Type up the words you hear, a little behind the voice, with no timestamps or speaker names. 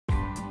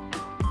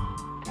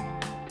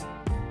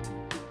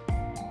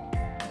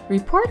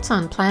Reports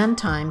on planned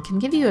time can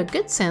give you a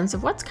good sense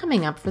of what's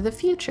coming up for the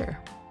future,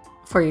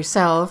 for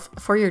yourself,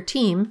 for your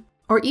team,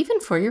 or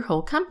even for your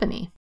whole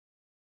company.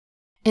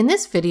 In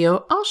this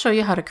video, I'll show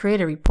you how to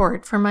create a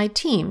report for my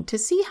team to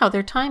see how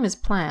their time is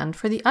planned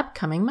for the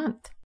upcoming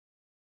month.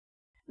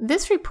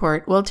 This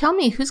report will tell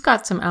me who's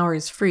got some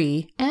hours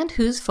free and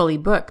who's fully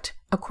booked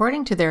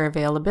according to their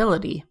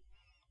availability,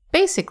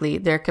 basically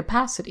their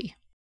capacity.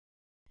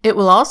 It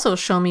will also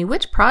show me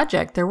which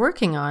project they're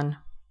working on,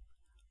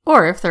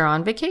 or if they're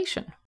on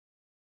vacation.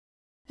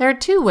 There are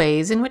two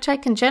ways in which I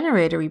can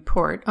generate a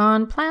report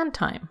on planned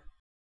time.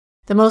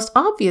 The most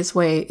obvious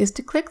way is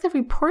to click the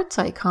Reports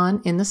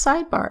icon in the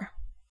sidebar.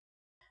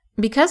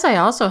 Because I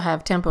also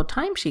have Tempo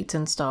timesheets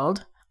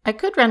installed, I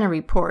could run a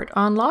report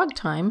on log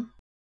time,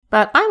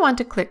 but I want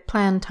to click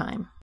Planned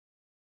Time.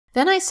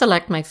 Then I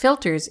select my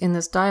filters in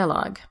this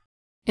dialog,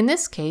 in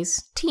this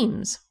case,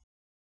 Teams,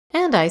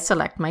 and I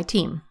select my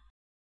team.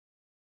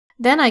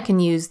 Then I can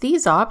use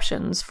these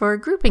options for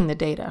grouping the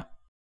data.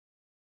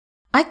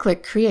 I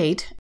click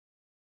Create,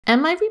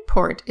 and my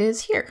report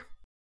is here.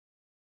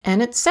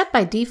 And it's set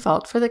by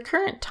default for the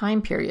current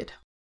time period.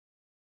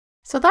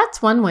 So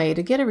that's one way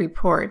to get a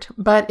report,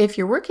 but if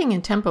you're working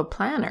in Tempo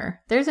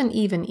Planner, there's an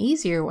even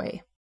easier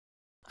way.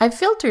 I've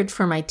filtered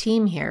for my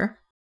team here,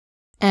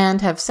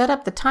 and have set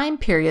up the time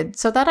period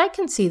so that I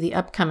can see the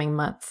upcoming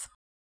month.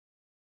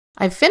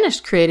 I've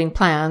finished creating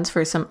plans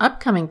for some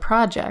upcoming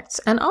projects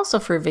and also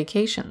for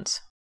vacations.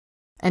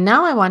 And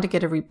now I want to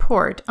get a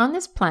report on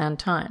this planned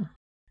time.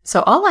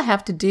 So all I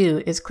have to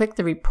do is click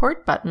the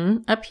Report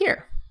button up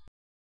here.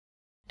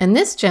 And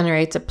this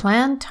generates a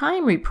planned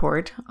time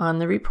report on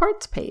the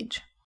Reports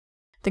page.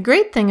 The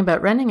great thing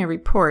about running a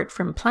report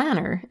from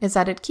Planner is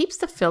that it keeps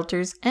the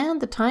filters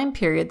and the time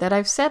period that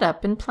I've set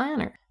up in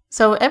Planner,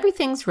 so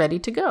everything's ready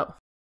to go.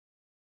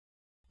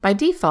 By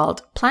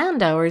default,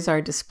 planned hours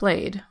are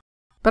displayed,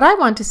 but I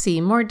want to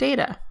see more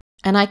data,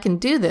 and I can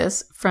do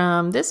this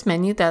from this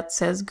menu that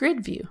says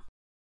Grid View.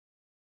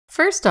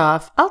 First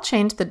off, I'll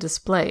change the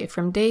display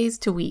from days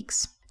to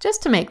weeks,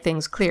 just to make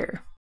things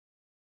clear.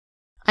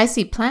 I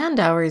see planned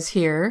hours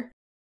here,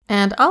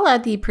 and I'll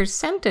add the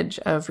percentage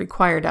of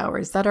required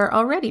hours that are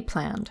already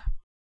planned,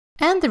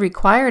 and the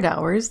required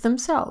hours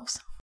themselves.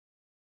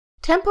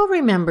 Tempo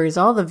remembers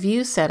all the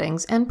view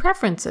settings and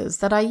preferences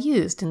that I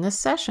used in this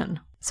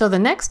session, so the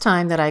next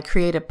time that I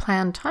create a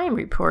planned time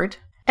report,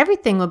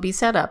 everything will be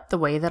set up the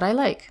way that I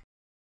like.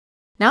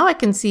 Now I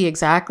can see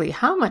exactly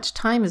how much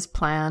time is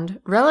planned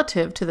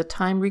relative to the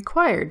time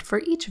required for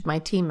each of my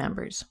team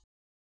members.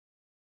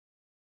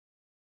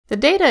 The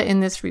data in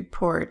this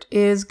report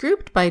is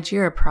grouped by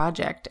Jira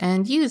project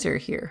and user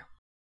here,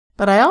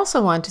 but I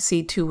also want to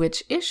see to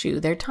which issue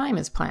their time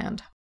is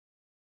planned.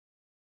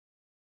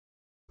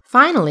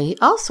 Finally,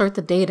 I'll sort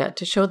the data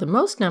to show the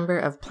most number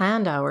of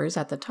planned hours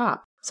at the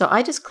top, so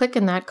I just click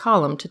in that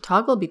column to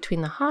toggle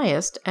between the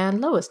highest and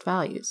lowest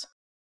values.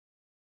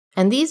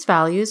 And these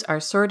values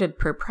are sorted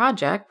per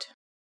project,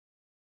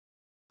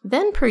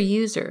 then per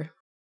user,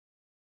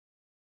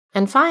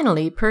 and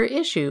finally per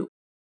issue.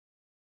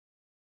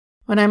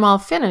 When I'm all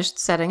finished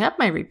setting up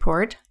my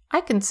report, I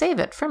can save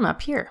it from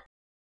up here.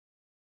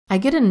 I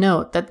get a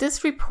note that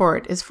this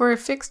report is for a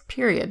fixed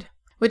period,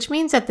 which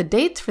means that the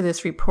dates for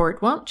this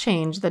report won't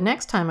change the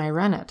next time I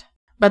run it,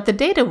 but the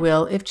data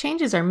will if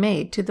changes are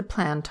made to the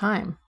planned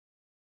time.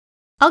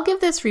 I'll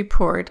give this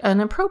report an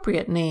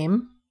appropriate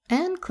name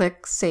and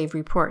click Save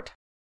Report.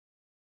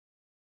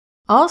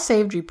 All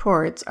saved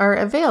reports are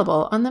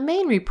available on the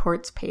main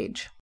Reports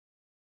page.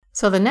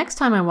 So the next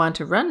time I want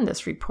to run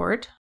this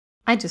report,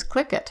 I just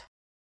click it,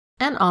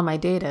 and all my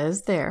data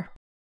is there.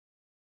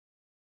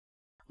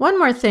 One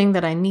more thing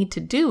that I need to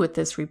do with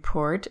this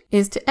report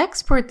is to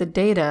export the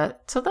data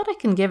so that I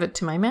can give it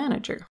to my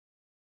manager.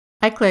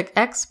 I click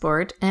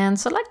Export and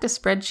select a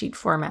spreadsheet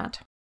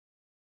format.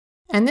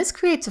 And this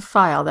creates a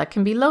file that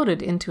can be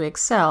loaded into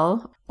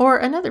Excel or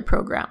another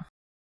program.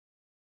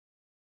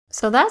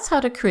 So that's how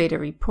to create a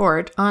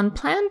report on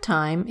planned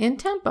time in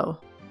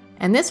Tempo.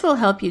 And this will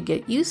help you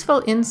get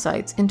useful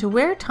insights into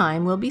where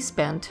time will be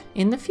spent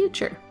in the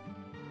future.